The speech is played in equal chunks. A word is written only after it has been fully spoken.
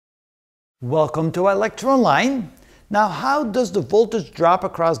Welcome to our lecture online. Now, how does the voltage drop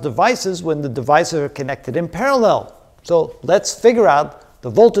across devices when the devices are connected in parallel? So let's figure out the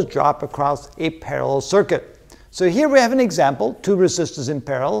voltage drop across a parallel circuit. So here we have an example, two resistors in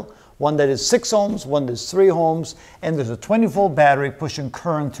parallel, one that is 6 ohms, one that is 3 ohms, and there's a 20-volt battery pushing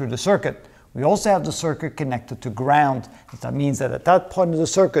current through the circuit. We also have the circuit connected to ground. That means that at that point of the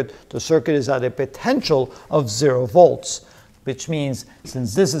circuit is at a potential of 0 volts. Which means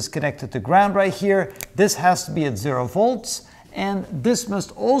since this is connected to ground right here, this has to be at 0 volts, and this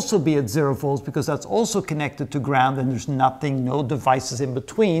must also be at 0 volts because that's also connected to ground and there's nothing, no devices in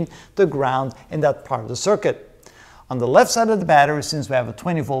between the ground and that part of the circuit. On the left side of the battery, since we have a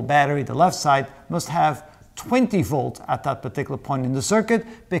 20-volt battery, the left side must have 20 volts at that particular point in the circuit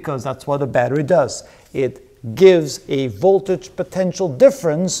because that's what a battery does. It gives a voltage potential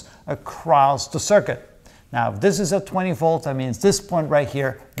difference across the circuit. Now, if this is at 20 volts, that means this point right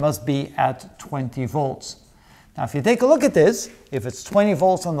here must be at 20 volts. Now, if you take a look at this, if it's 20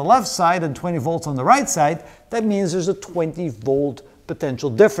 volts on the left side and 20 volts on the right side, that means there's a 20 volt potential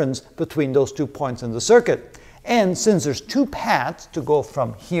difference between those 2 points in the circuit. And since there's 2 paths to go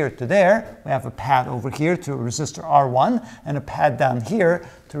from here to there, we have a path over here to resistor R1 and a path down here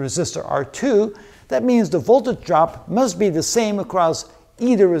to resistor R2, that means the voltage drop must be the same across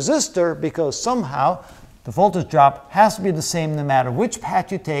either resistor because somehow the voltage drop has to be the same no matter which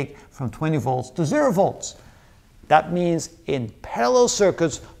path you take from 20 volts to 0 volts. That means in parallel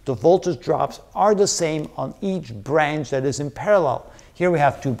circuits, the voltage drops are the same on each branch that is in parallel. Here we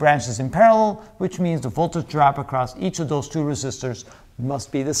have 2 branches in parallel, which means the voltage drop across each of those 2 resistors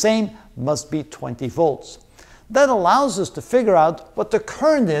must be the same, must be 20 volts. That allows us to figure out what the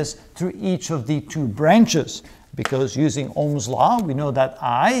current is through each of the 2 branches. Because using Ohm's law, we know that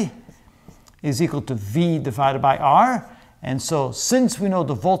I is equal to V divided by R. And so since we know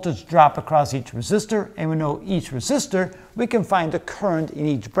the voltage drop across each resistor and we know each resistor, we can find the current in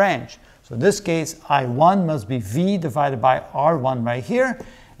each branch. So in this case, I1 must be V divided by R1 right here.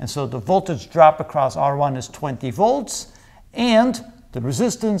 And so the voltage drop across R1 is 20 volts and the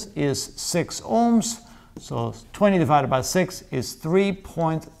resistance is 6 ohms. So 20 divided by 6 is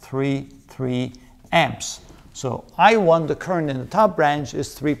 3.33 amps. So I1, the current in the top branch, is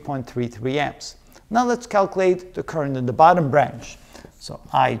 3.33 amps. Now let's calculate the current in the bottom branch. So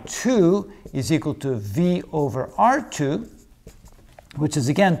I2 is equal to V over R2, which is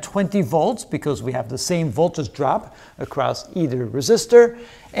again 20 volts because we have the same voltage drop across either resistor,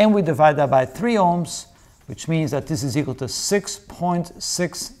 and we divide that by 3 ohms, which means that this is equal to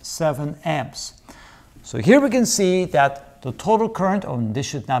 6.67 amps. So here we can see that the total current, this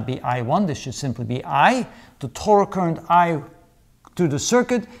should not be I1, this should simply be I. The total current I through the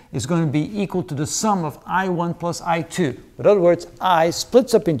circuit is going to be equal to the sum of I1 plus I2. In other words, I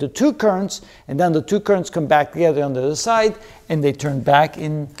splits up into 2 currents, and then the 2 currents come back together on the other side, and they turn back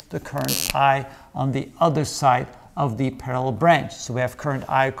in the current I on the other side of the parallel branch. So we have current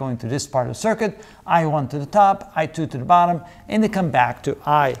I going to this part of the circuit, I1 to the top, I2 to the bottom, and they come back to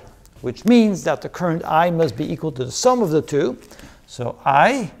I, which means that the current I must be equal to the sum of the 2. So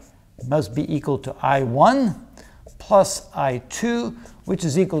I must be equal to I1 plus I2, which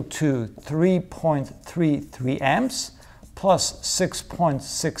is equal to 3.33 amps plus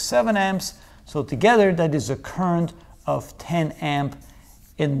 6.67 amps. So together that is a current of 10 amp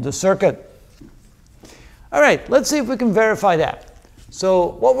in the circuit. All right, let's see if we can verify that. So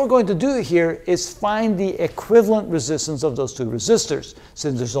what we're going to do here is find the equivalent resistance of those 2 resistors.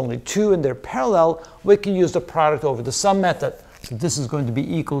 Since there's only 2 and they're parallel, we can use the product over the sum method. So this is going to be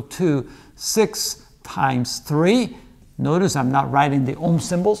equal to 6 times 3. Notice I'm not writing the ohm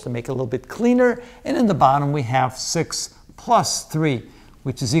symbols to make it a little bit cleaner. And in the bottom we have 6 plus 3,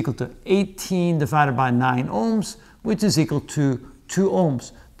 which is equal to 18 divided by 9 ohms, which is equal to 2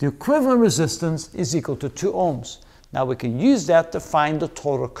 ohms. The equivalent resistance is equal to 2 ohms. Now we can use that to find the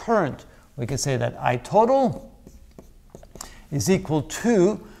total current. We can say that I total is equal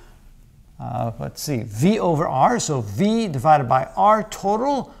to V over R, so V divided by R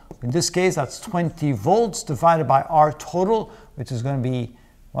total. In this case, that's 20 volts divided by R total, which is going to be,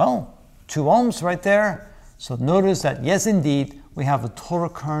 well, 2 ohms right there. So notice that, yes, indeed, we have a total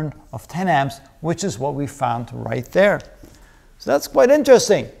current of 10 amps, which is what we found right there. So that's quite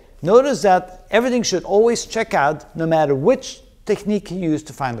interesting. Notice that everything should always check out no matter which technique you use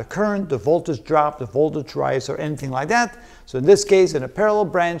to find the current, the voltage drop, the voltage rise, or anything like that. So in this case, in a parallel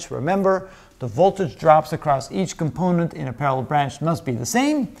branch, remember, the voltage drops across each component in a parallel branch must be the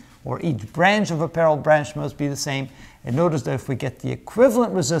same, or each branch of a parallel branch must be the same. And notice that if we get the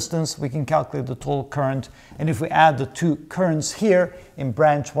equivalent resistance, we can calculate the total current. And if we add the two currents here in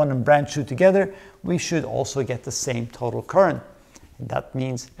branch 1 and branch 2 together, we should also get the same total current. And that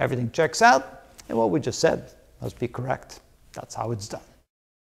means everything checks out, and what we just said must be correct. That's how it's done.